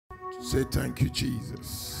Say thank you,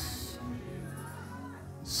 Jesus.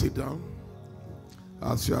 Sit down.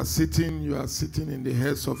 As you are sitting in the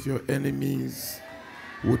heads of your enemies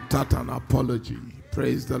without an apology.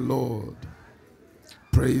 Praise the Lord.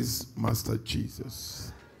 Praise Master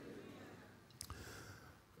Jesus.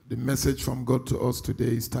 The message from God to us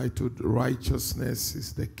today is titled, Righteousness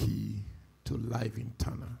is the Key to Life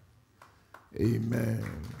Eternal. Amen.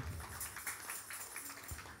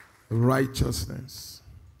 Righteousness.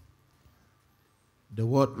 The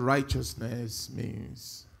word righteousness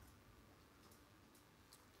means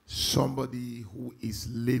somebody who is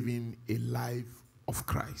living a life of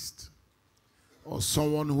Christ, or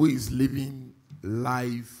someone who is living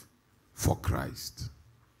life for Christ.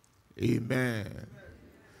 Amen.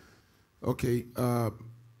 Okay,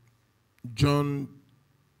 John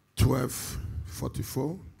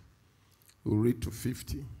 12:44. We'll read to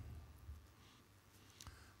 50.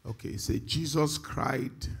 Okay, say, Jesus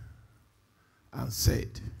cried and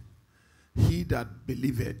said, he that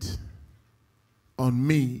believeth on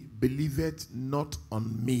me believeth not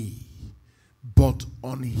on me, but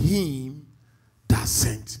on him that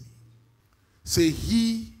sent me. Say,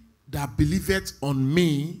 he that believeth on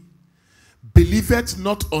me believeth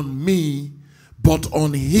not on me, but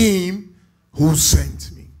on him who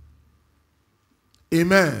sent me.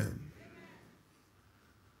 Amen.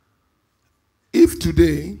 If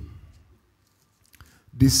today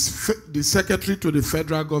the secretary to the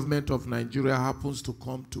federal government of Nigeria happens to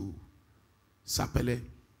come to Sapele,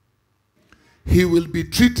 he will be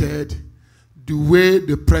treated the way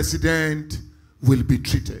the president will be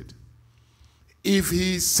treated. If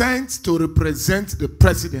he is sent to represent the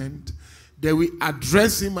president, they will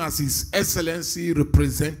address him as His Excellency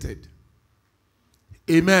represented.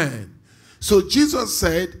 Amen. So Jesus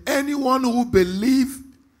said, anyone who believes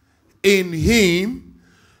in him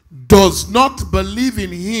does not believe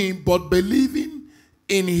in him, but believing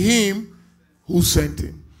in him who sent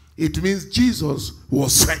him. It means Jesus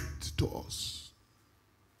was sent to us.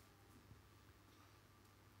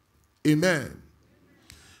 Amen.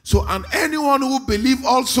 So, and anyone who believes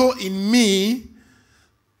also in me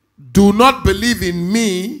do not believe in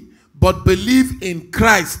me, but believe in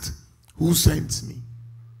Christ who sent me.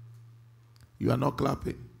 You are not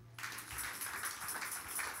clapping.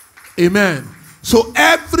 Amen. So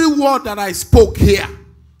every word that I spoke here,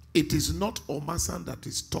 it is not Omasan that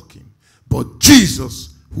is talking, but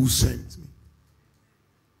Jesus who sent me.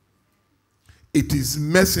 It is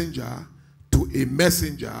messenger to a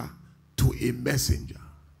messenger to a messenger.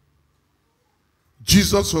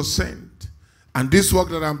 Jesus was sent, and this work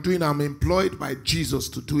that I'm doing, I'm employed by Jesus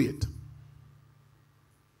to do it.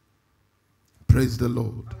 Praise the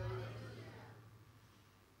Lord.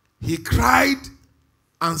 He cried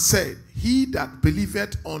and said, he that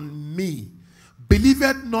believeth on me,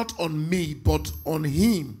 believeth not on me, but on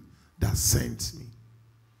him that sent me.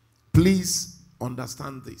 Please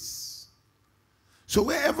understand this. So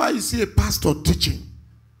wherever you see a pastor teaching,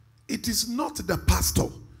 it is not the pastor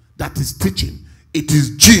that is teaching. It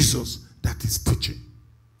is Jesus that is teaching.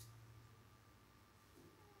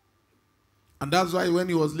 And that's why when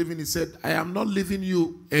he was leaving, he said, I am not leaving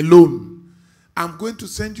you alone. I'm going to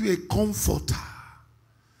send you a comforter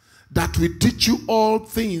that will teach you all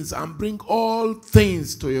things and bring all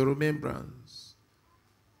things to your remembrance,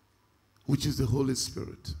 which is the Holy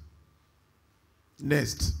Spirit.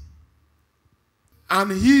 Next.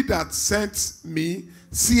 And he that sent me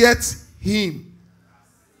seeth him.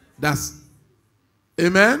 That's,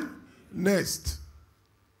 amen? Next.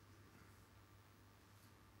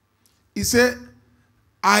 He said,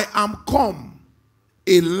 I am come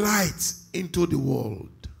a light into the world.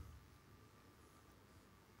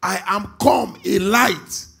 I am come a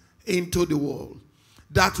light into the world,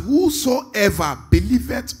 that whosoever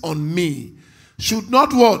believeth on me should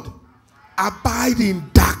not what? Abide in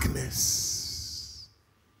darkness.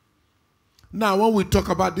 Now, when we talk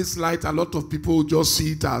about this light, a lot of people just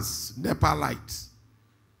see it as NEPA light,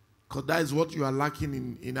 because that is what you are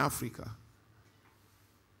lacking in Africa.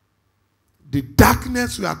 The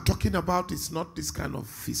darkness we are talking about is not this kind of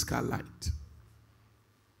physical light.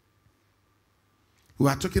 We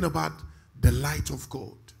are talking about the light of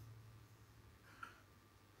God.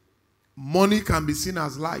 Money can be seen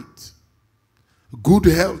as light. Good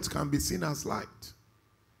health can be seen as light.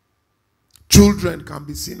 Children can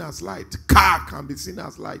be seen as light. Car can be seen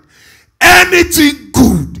as light. Anything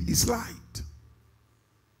good is light.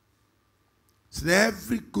 So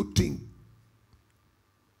every good thing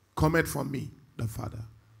cometh from me, the Father.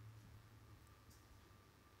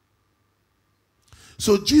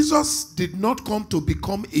 So Jesus did not come to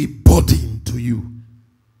become a burden to you,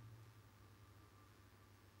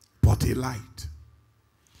 but a light.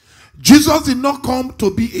 Jesus did not come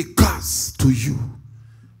to be a curse to you,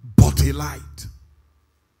 but a light.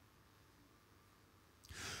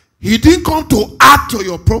 He didn't come to add to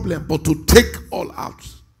your problem, but to take all out.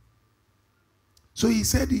 So he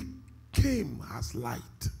said he came as light.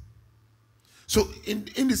 So in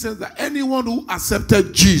the sense that anyone who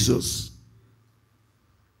accepted Jesus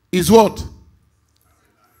is what?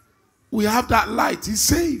 We have that light. He's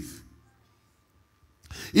safe.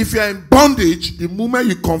 If you're in bondage, the moment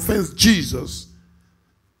you confess Jesus,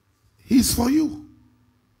 he's for you.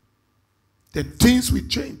 Then things will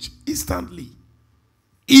change instantly.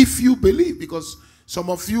 If you believe, because some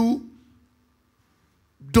of you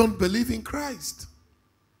don't believe in Christ.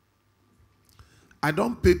 I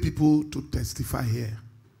don't pay people to testify here.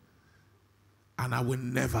 And I will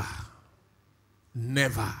never,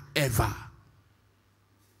 ever.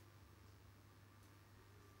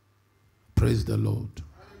 Praise the Lord.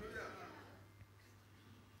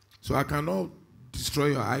 So I cannot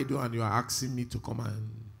destroy your idol and you are asking me to come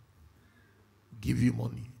and give you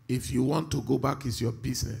money. If you want to go back, it's your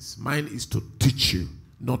business. Mine is to teach you,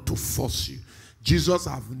 not to force you. Jesus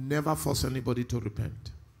have never forced anybody to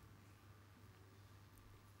repent.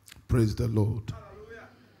 Praise the Lord. Hallelujah.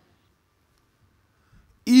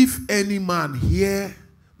 If any man hear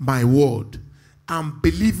my word and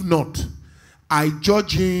believe not, I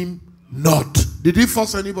judge him not. Did he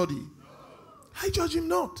force anybody? No. I judge him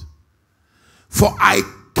not. For I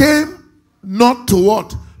came not to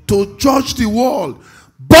what? To judge the world,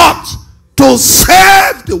 but to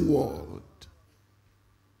save the world.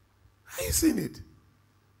 Are you seeing it?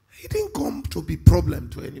 He didn't come to be problem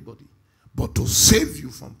to anybody, but to save you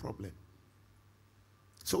from problem.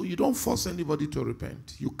 So you don't force anybody to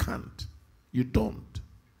repent. You can't. You don't.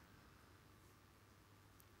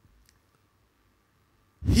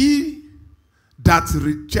 He that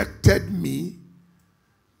rejected me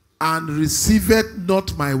and receiveth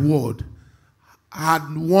not my word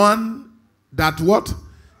had one that what?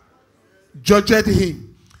 Judged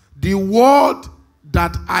him. The word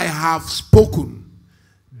that I have spoken,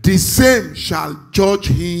 the same shall judge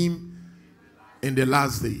him in the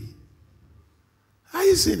last day. Are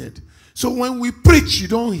you seeing it? So when we preach, you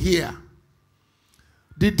don't hear.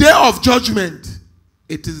 The day of judgment,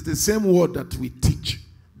 it is the same word that we teach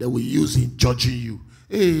that we use in judging you.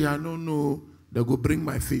 Hey, I don't know. They go bring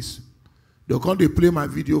my face. They'll come, they play my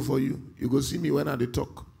video for you. You go see me when I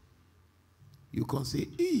talk. You can say,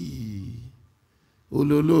 ee, oh,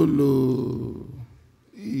 lo, lo, lo.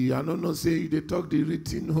 Ee, I don't know, say, they talk the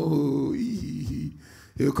written, oh, ee.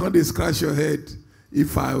 You can't scratch your head.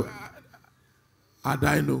 If I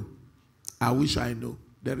know. I wish I know.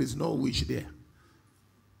 There is no wish there.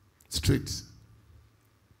 Straight.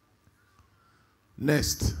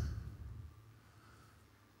 Next.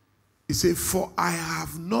 He said, for I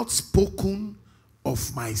have not spoken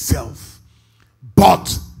of myself,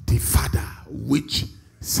 but the Father which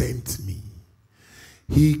sent me.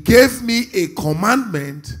 He gave me a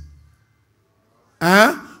commandment,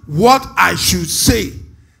 what I should say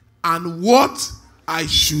and what I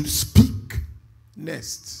should speak.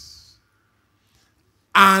 Next.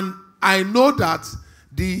 And I know that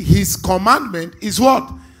his commandment is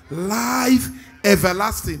what? Life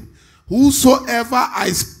everlasting. Whosoever I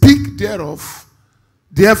speak thereof,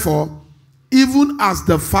 therefore, even as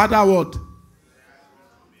the Father what?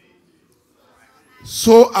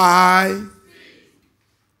 So I.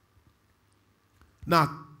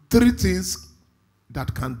 Now, three things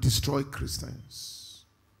that can destroy Christians.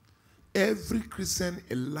 Every Christian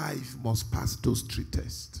alive must pass those three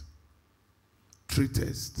tests. Three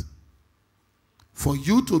tests. For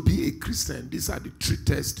you to be a Christian, these are the three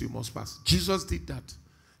tests you must pass. Jesus did that.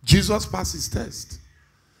 Jesus passed his test.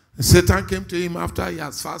 And Satan came to him after he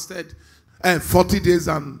has fasted 40 days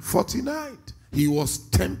and 40 nights. He was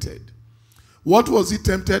tempted. What was he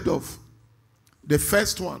tempted of? The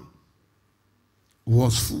first one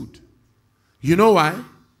was food. You know why?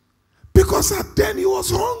 Because at then he was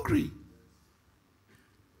hungry.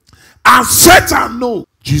 And Satan knew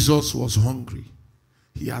Jesus was hungry.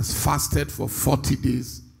 He has fasted for 40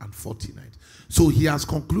 days and 40 nights. So he has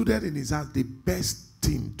concluded in his heart the best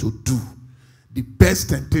thing to do, the best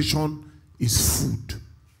temptation is food.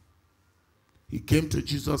 He came to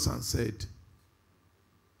Jesus and said,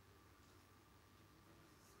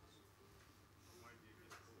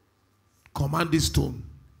 command this stone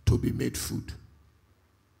to be made food.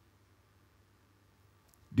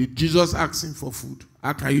 Did Jesus ask him for food?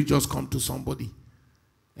 How can you just come to somebody?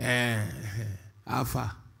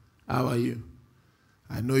 Alpha, how are you?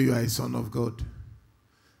 I know you are a son of God.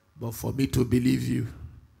 But for me to believe you,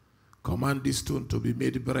 Command this stone to be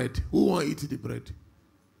made bread. Who won't eat the bread?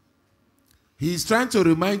 He is trying to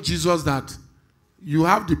remind Jesus that you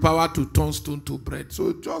have the power to turn stone to bread.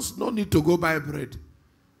 So just no need to go buy bread.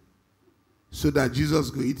 So that Jesus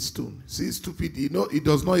go eat stone. See, stupid, he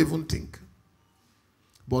does not even think.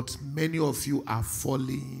 But many of you are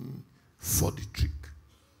falling for the trick.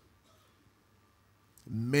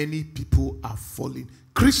 Many people are falling.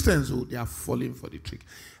 Christians, they are falling for the trick.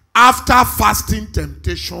 After fasting,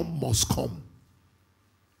 temptation must come.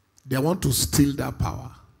 They want to steal that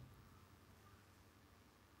power.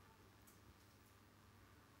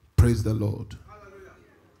 Praise the Lord.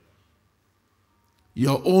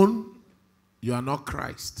 Your own, you are not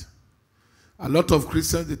Christ. A lot of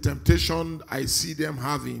Christians, the temptation I see them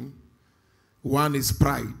having, one is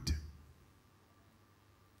pride.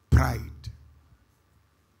 Pride.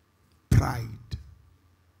 Pride.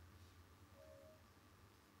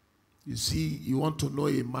 You see, you want to know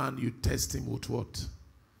a man, you test him with what?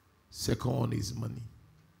 Second one is money.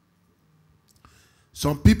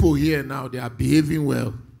 Some people here now, they are behaving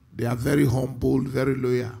well. They are very humble, very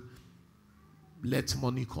loyal. Let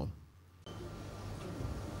money come.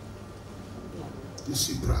 You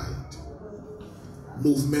see pride.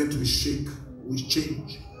 Movement will shake, will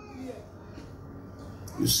change.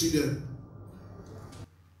 You see them.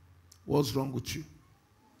 What's wrong with you?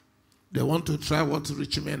 They want to try what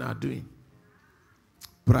rich men are doing.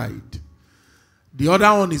 Pride. The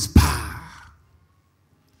other one is power.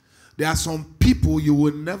 There are some people you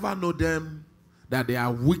will never know them that they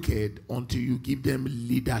are wicked until you give them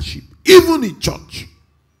leadership. Even in church.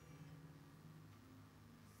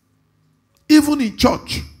 Even in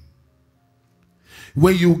church.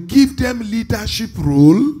 When you give them leadership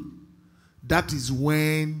role, that is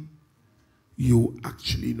when you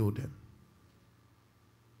actually know them.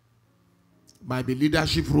 Might be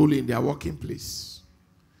leadership role in their working place.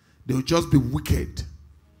 They will just be wicked.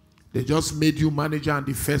 They just made you manager and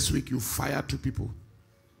the first week you fire 2 people.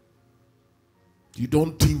 You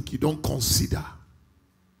don't think, you don't consider.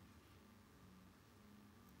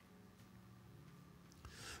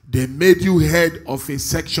 They made you head of a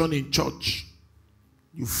section in church.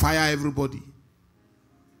 You fire everybody.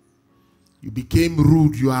 You became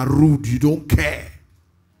rude, you are rude, you don't care.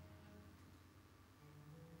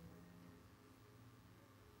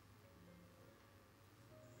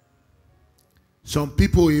 Some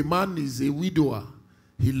people, a man is a widower.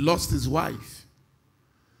 He lost his wife.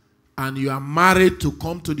 And you are married to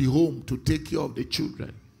come to the home to take care of the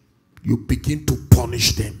children. You begin to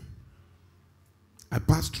punish them. I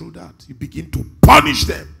passed through that. You begin to punish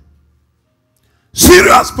them.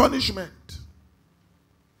 Serious punishment.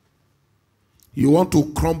 You want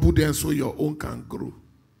to crumble them so your own can grow.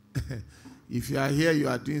 If you are here, you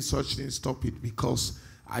are doing such things, stop it. Because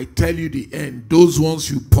I tell you the end, those ones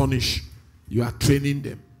you punish, you are training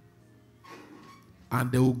them. And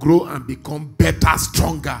they will grow and become better,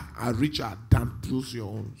 stronger, and richer than those your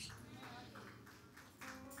own.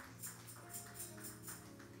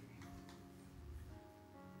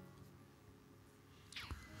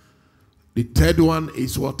 The third one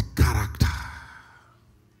is what? Character.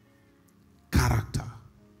 Character.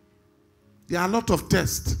 There are a lot of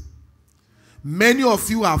tests. Many of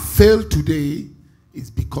you have failed today is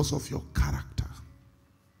because of your character.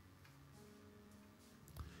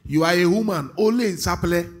 You are a woman, only in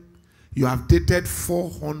Sapele, you have dated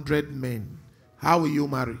 400 men. How will you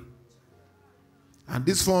marry? And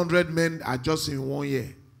these 400 men are just in 1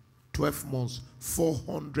 year, 12 months,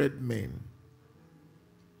 400 men.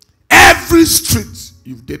 Every street,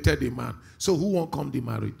 you've dated a man. So who won't come the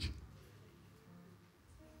marriage?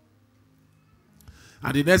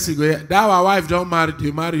 And the next thing, that our wife don't marry,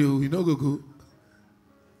 they marry you, you know, go.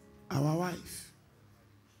 Our wife.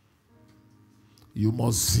 You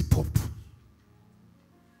must zip up.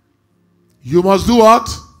 You must do what?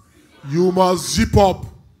 You must zip up.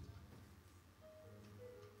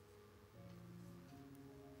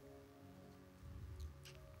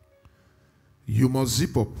 You must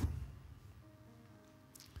zip up.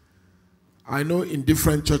 I know in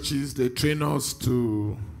different churches they train us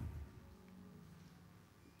to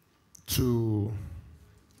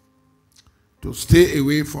stay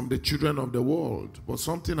away from the children of the world. But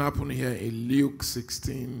something happened here in Luke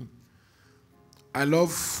 16. I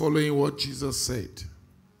love following what Jesus said.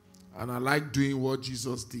 And I like doing what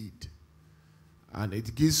Jesus did. And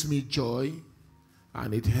it gives me joy.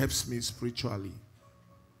 And it helps me spiritually.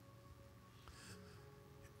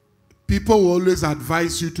 People will always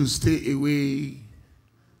advise you to stay away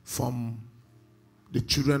from the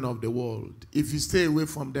children of the world. If you stay away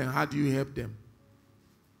from them, how do you help them?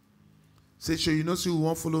 Say, sure, you know, see, we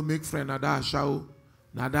won't follow, make friend, and that shall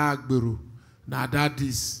Nada agbero, nada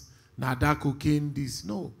this, nada cocaine this.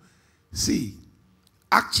 No. See,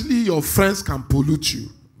 actually your friends can pollute you,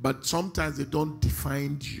 but sometimes they don't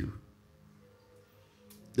define you.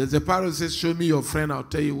 There's a parable that says, show me your friend, I'll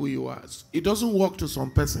tell you who you are. It doesn't work to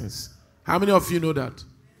some persons. How many of you know that?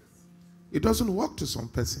 It doesn't work to some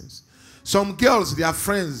persons. Some girls, their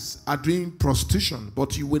friends are doing prostitution,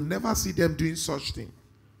 but you will never see them doing such thing.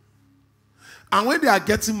 And when they are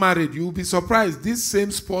getting married, you will be surprised. These same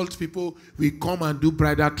spoiled people will come and do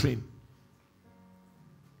bridal train.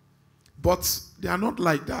 But they are not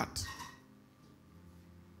like that.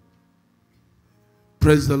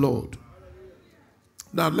 Praise the Lord.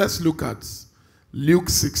 Now let's look at Luke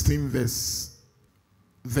 16 verse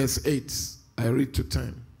 8. I read to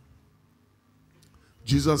 10.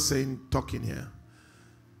 Jesus saying, talking here.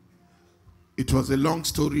 It was a long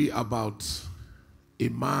story about a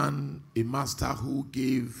master who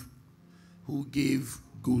gave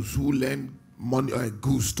goods, who lent money or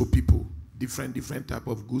goods to people, different type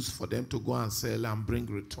of goods for them to go and sell and bring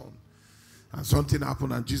return. And something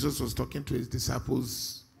happened, and Jesus was talking to his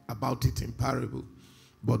disciples about it in parable.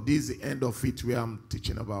 But this is the end of it where I'm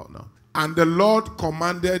teaching about now. And the Lord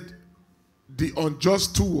commanded the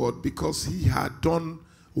unjust steward, because he had done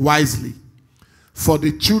wisely. For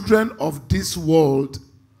the children of this world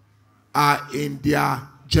are in their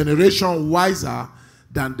generation wiser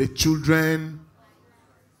than the children.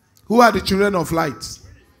 Who are the children of light?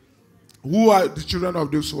 Who are the children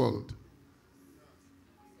of this world?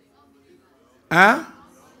 The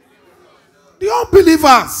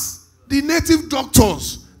unbelievers. The native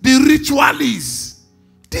doctors, the ritualists.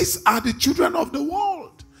 These are the children of the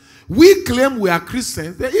world. We claim we are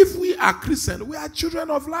Christians. That if we are Christians, we are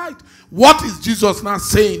children of light. What is Jesus now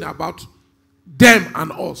saying about them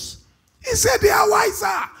and us? He said they are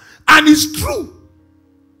wiser. And it's true.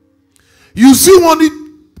 You see one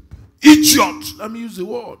idiot, let me use the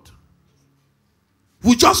word,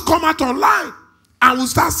 we just come out online and we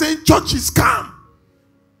start saying church is scam.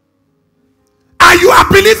 And you are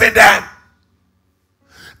believing them.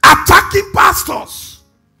 Attacking pastors.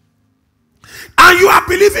 And you are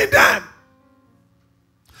believing them.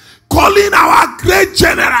 Calling our great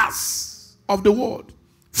generals of the world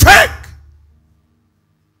fake.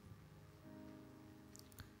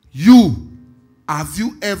 Have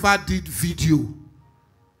you ever did video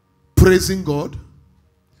praising God?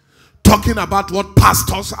 Talking about what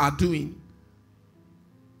pastors are doing?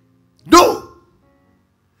 No.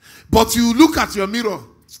 But you look at your mirror.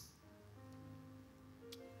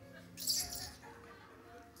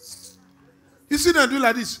 You see them do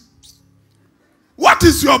like this. What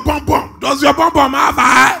is your bum bum? Does your bum bum have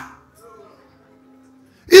eye?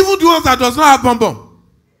 Even the ones that does not have bum bum.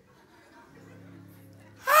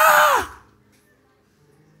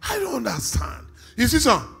 I don't understand. You see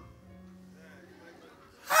some?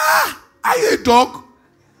 Are you a dog?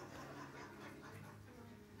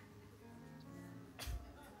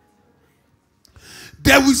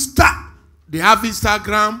 They will start. They have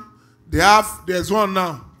Instagram. There's one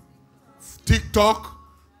now. TikTok.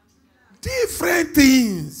 Different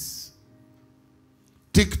things.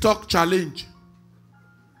 TikTok challenge.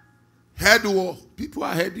 Head war. People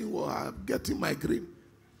are heading war. I'm getting migraine.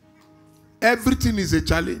 Everything is a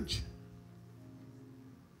challenge.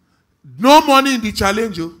 No money in the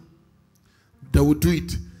challenge. Oh. They will do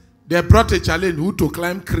it. They brought a challenge. Who to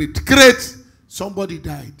climb crate. Crate. Somebody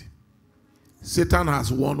died. Satan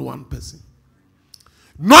has won one person.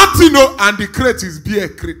 Nothing, no, and the crate is beer,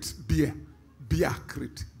 crate, beer. Beer,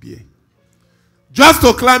 crate, beer. Just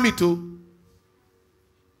to climb it, oh.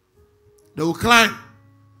 They will climb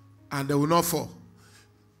and they will not fall.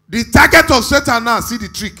 The target of Satan now, see the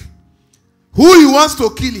trick. Who he wants to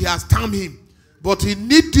kill, he has timed him. But he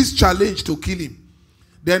needs this challenge to kill him.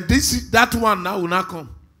 Then that one now will not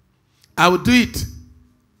come. I will do it.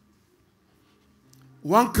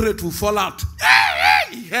 One crate will fall out.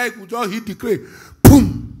 His head will just hit the crate.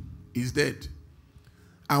 Boom! He's dead.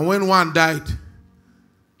 And when one died,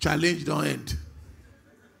 challenge don't end.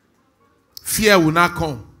 Fear will not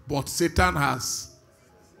come. But Satan has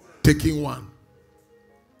taken one.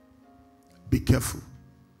 Be careful.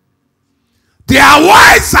 They are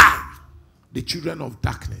wiser. The children of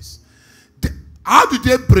darkness. How do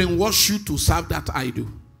they brainwash you to serve that idol?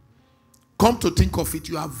 Come to think of it,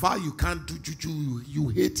 you have vow you can't do juju, you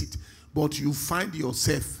hate it. But you find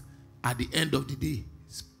yourself at the end of the day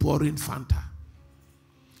pouring Fanta.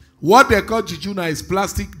 What they call juju now is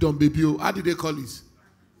plastic dumb baby. How do they call it?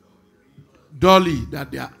 Dolly. That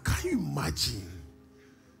they are. Can you imagine?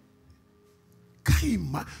 Can you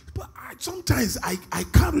imagine? But sometimes I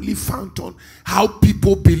can't really fathom how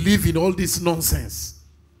people believe in all this nonsense.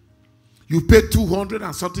 You pay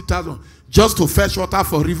 230,000 just to fetch water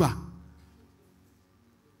for river.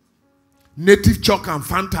 Native chalk and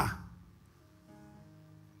Fanta.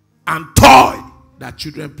 And toy that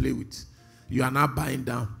children play with. You are not buying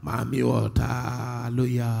down. Mommy water,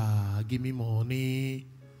 lawyer, give me money.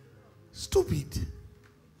 Stupid.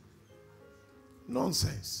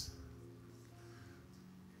 Nonsense.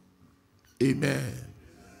 Amen.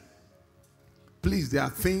 Please, there are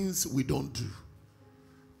things we don't do.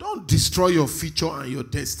 Don't destroy your future and your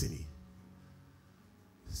destiny.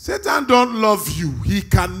 Satan don't love you. He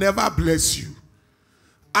can never bless you.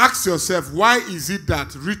 Ask yourself, why is it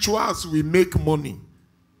that rituals will make money,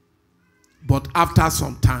 but after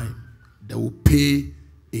some time, they will pay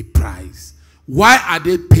a price? Why are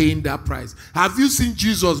they paying that price? Have you seen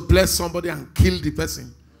Jesus bless somebody and kill the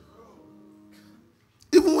person?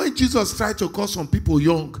 Even when Jesus tried to call some people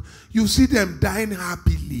young, you see them dying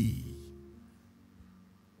happily.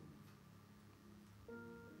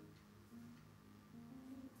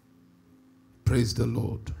 Praise the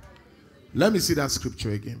Lord. Let me see that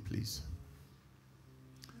scripture again, please.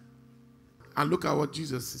 And look at what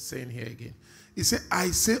Jesus is saying here again. He said,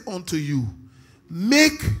 I say unto you,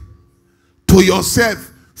 make to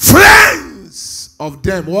yourself friends of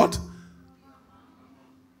them. What?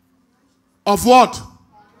 Of what?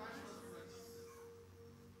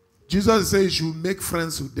 Jesus says you make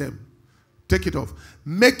friends with them. Take it off.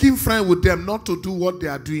 Making friends with them, not to do what they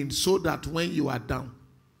are doing, so that when you are down,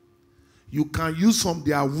 you can use from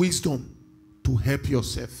their wisdom to help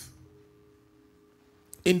yourself.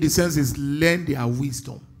 In the sense is learn their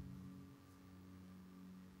wisdom.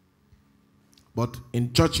 But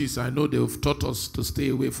in churches, I know they've taught us to stay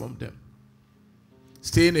away from them.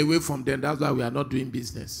 Staying away from them, that's why we are not doing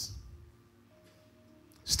business.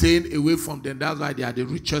 Staying away from them, that's why they are the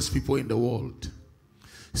richest people in the world.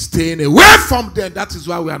 Staying away from them, that is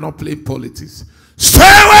why we are not playing politics. Stay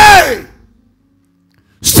away!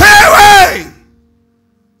 Stay away!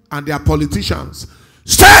 And they are politicians.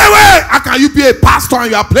 Stay away! How can you be a pastor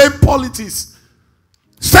and you are playing politics?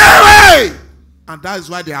 Stay away! And that is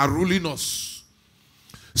why they are ruling us.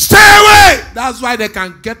 Stay away! That's why they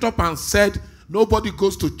can get up and said nobody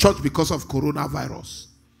goes to church because of coronavirus.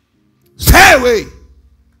 Stay away!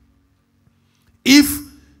 If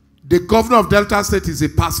the governor of Delta State is a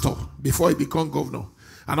pastor before he becomes governor,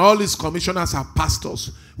 and all his commissioners are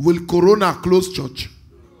pastors, will Corona close church?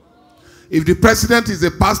 If the president is a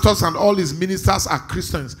pastor and all his ministers are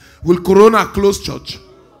Christians, will Corona close church?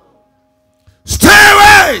 Stay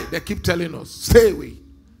away! They keep telling us, stay away.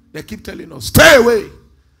 They keep telling us, stay away.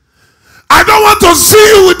 I don't want to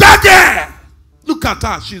see you with that girl. Look at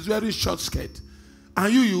her, she's wearing short skirt.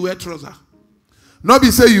 And you wear trouser.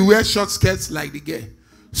 Nobody say you wear short skirts like the girl.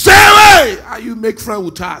 Stay away! And you make friends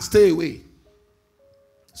with her, stay away.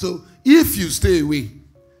 So if you stay away,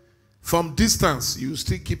 from distance, you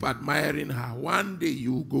still keep admiring her. One day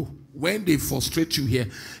you will go. When they frustrate you here,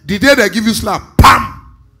 the day they give you slap,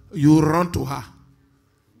 pam, you run to her.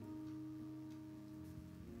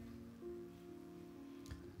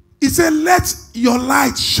 He said, let your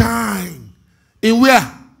light shine. In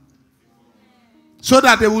where? So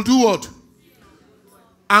that they will do what?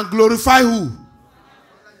 And glorify who?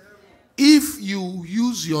 If you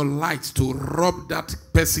use your light to rob that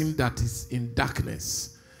person that is in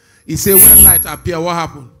darkness, he said, when light appear, what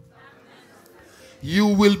happened? You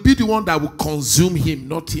will be the one that will consume him,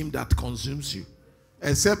 not him that consumes you.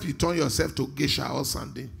 Except you turn yourself to geisha or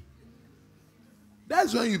something.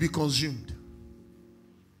 That's when you be consumed.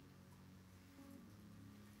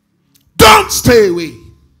 Don't stay away.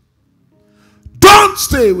 Don't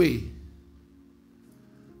stay away.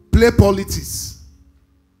 Play politics.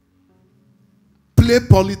 Play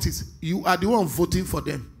politics. You are the one voting for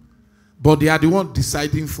them. But they are the one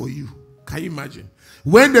deciding for you. Can you imagine?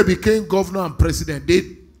 When they became governor and president, they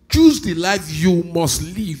choose the life you must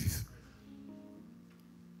live.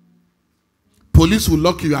 Police will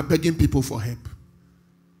lock you. You are begging people for help.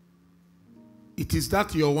 It is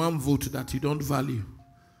that your one vote that you don't value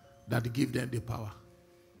that give them the power.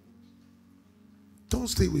 Don't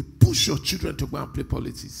stay away. Push your children to go and play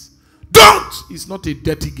politics. Don't! It's not a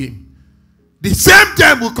dirty game. The same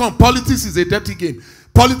time will come. Politics is a dirty game.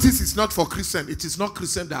 Politics is not for Christians. It is not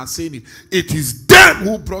Christians that are saying it. It is them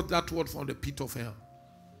who brought that word from the pit of hell.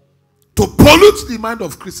 To pollute the mind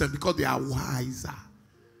of Christians because they are wiser.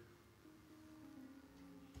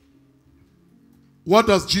 What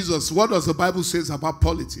does the Bible say about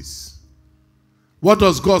politics? What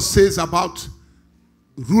does God say about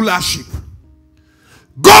rulership?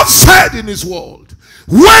 God said in his word,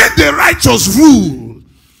 when the righteous rule,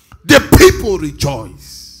 the people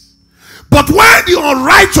rejoice. But when the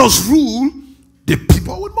unrighteous rule, the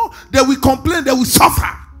people will mourn. They will complain. They will suffer.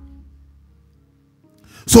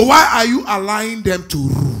 So why are you allowing them to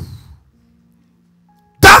rule?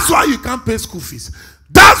 That's why you can't pay school fees.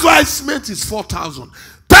 That's why cement is 4,000.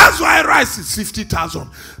 That's why rice is 50,000.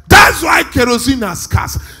 That's why kerosene is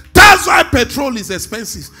scarce. That's why petrol is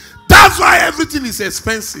expensive. That's why everything is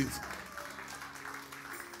expensive.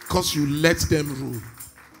 Because you let them rule.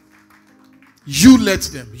 You let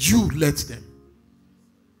them. You let them.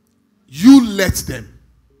 You let them.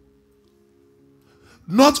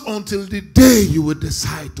 Not until the day you will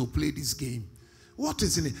decide to play this game. What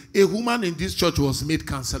is in it? A woman in this church was made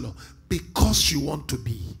counselor because she wants to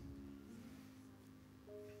be.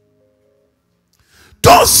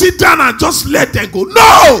 Don't sit down and just let them go.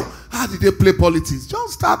 No! How did they play politics?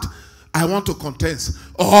 Just start. I want to contest.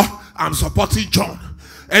 Or I'm supporting John.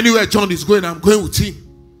 Anywhere John is going, I'm going with him.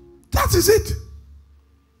 That is it.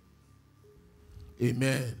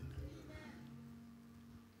 Amen.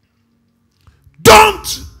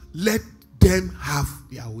 Don't let them have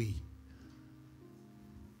their way.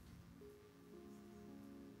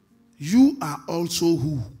 You are also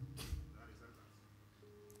who?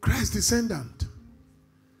 Christ's descendant.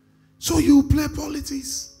 So you play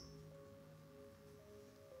politics.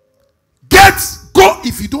 Go.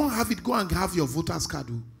 If you don't have it, go and have your voter's card.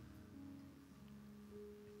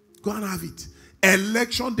 Go and have it.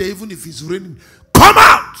 Election day, even if it's raining, come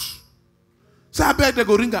out. So I bet they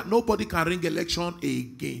go ring out. Nobody can ring election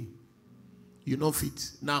again. You know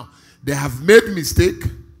fit. Now, they have made mistake.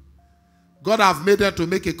 God have made them to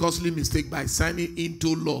make a costly mistake by signing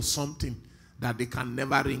into law something that they can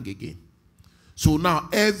never ring again. So now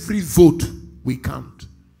every vote we count.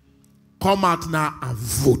 Come out now and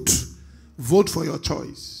vote. Vote for your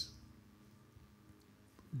choice.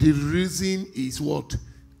 The reason is what?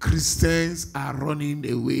 Christians are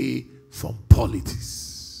running away from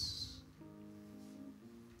politics.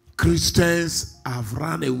 Christians have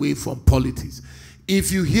run away from politics.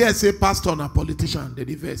 If you hear say pastor and a politician, they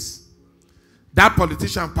diverse. That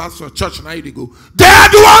politician, pastor, church, now they go. They are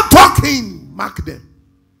the one talking. Mark them.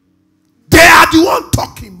 They are the one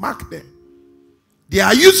talking. Mark them. They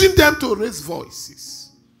are using them to raise voices.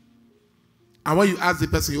 And when you ask the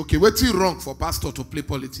person, okay, what's wrong for pastor to play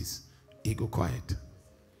politics? He go quiet.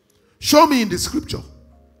 Show me in the scripture.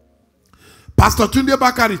 Pastor Tunde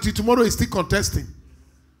Bakari tomorrow is still contesting.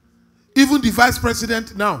 Even the vice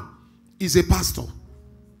president now is a pastor.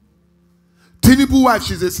 Tinubu's wife,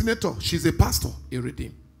 she's a senator. She's a pastor. A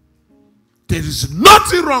redeemed. There is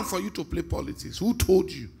nothing wrong for you to play politics. Who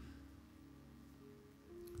told you?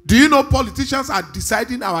 Do you know politicians are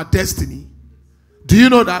deciding our destiny? Do you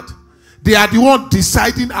know that? They are the one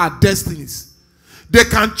deciding our destinies. They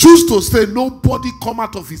can choose to say, nobody come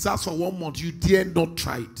out of his house for 1 month. You dare not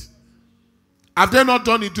try it. Have they not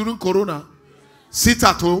done it during Corona? Sit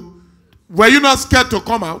at home. Were you not scared to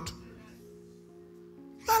come out?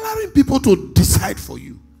 You're allowing people to decide for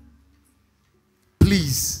you.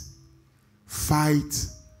 Please, fight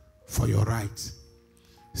for your right.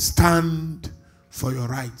 Stand for your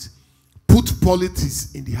right. Put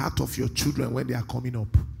politics in the heart of your children when they are coming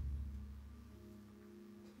up.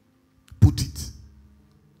 Put it.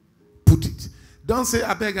 Put it. Don't say,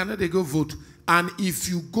 I beg, I know they go vote. And if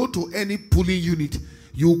you go to any polling unit,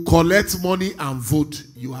 you collect money and vote.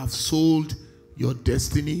 You have sold your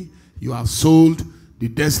destiny. You have sold the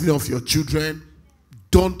destiny of your children.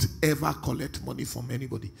 Don't ever collect money from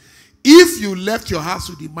anybody. If you left your house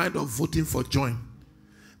with the mind of voting for Join,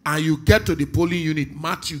 and you get to the polling unit,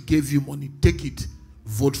 Matthew gave you money, take it,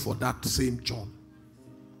 vote for that same John.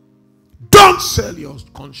 Don't sell your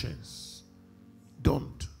conscience.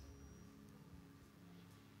 Don't.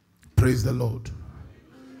 Praise the Lord.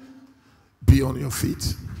 Be on your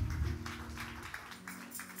feet.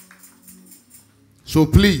 So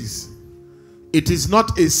please, it is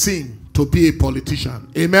not a sin to be a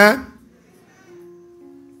politician. Amen?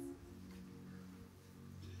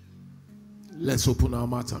 Let's open our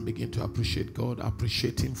mouths and begin to appreciate God.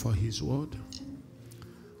 Appreciate Him for His word.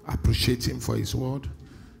 Appreciate Him for His word.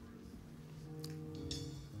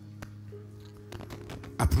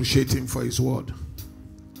 Appreciate Him for His word.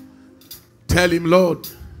 Tell Him, Lord,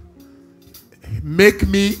 make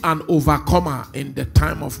me an overcomer in the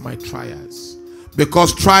time of my trials.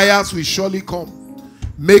 Because trials will surely come.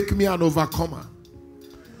 Make me an overcomer.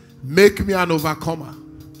 Make me an overcomer.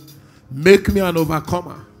 Make me an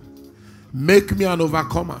overcomer. Make me an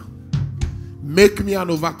overcomer. Make me an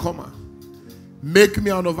overcomer. Make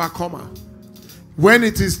me an overcomer. When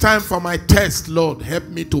it is time for my test, Lord, help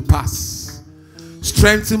me to pass.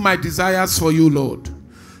 Strengthen my desires for you, Lord.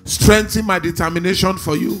 Strengthen my determination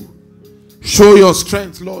for you. Show your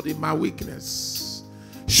strength, Lord, in my weakness.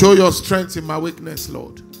 Show your strength in my weakness,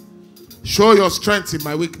 Lord. Show your strength in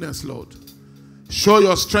my weakness, Lord. Show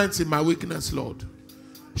your strength in my weakness, Lord.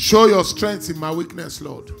 Show your strength in my weakness,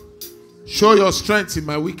 Lord. Show your strength in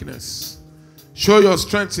my weakness. Show your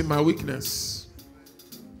strength in my weakness.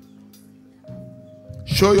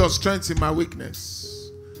 Show your strength in my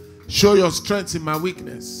weakness. Show your strength in my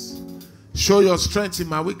weakness. Show your strength in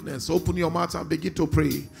my weakness. Open your mouth and begin to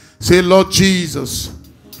pray. Say, Lord Jesus,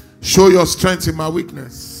 show your strength in my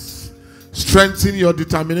weakness. Strengthen your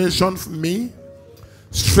determination for me.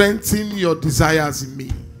 Strengthen your desires in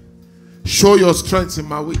me. Show your strength in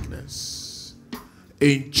my weakness.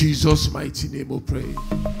 In Jesus' mighty name we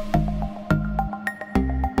pray.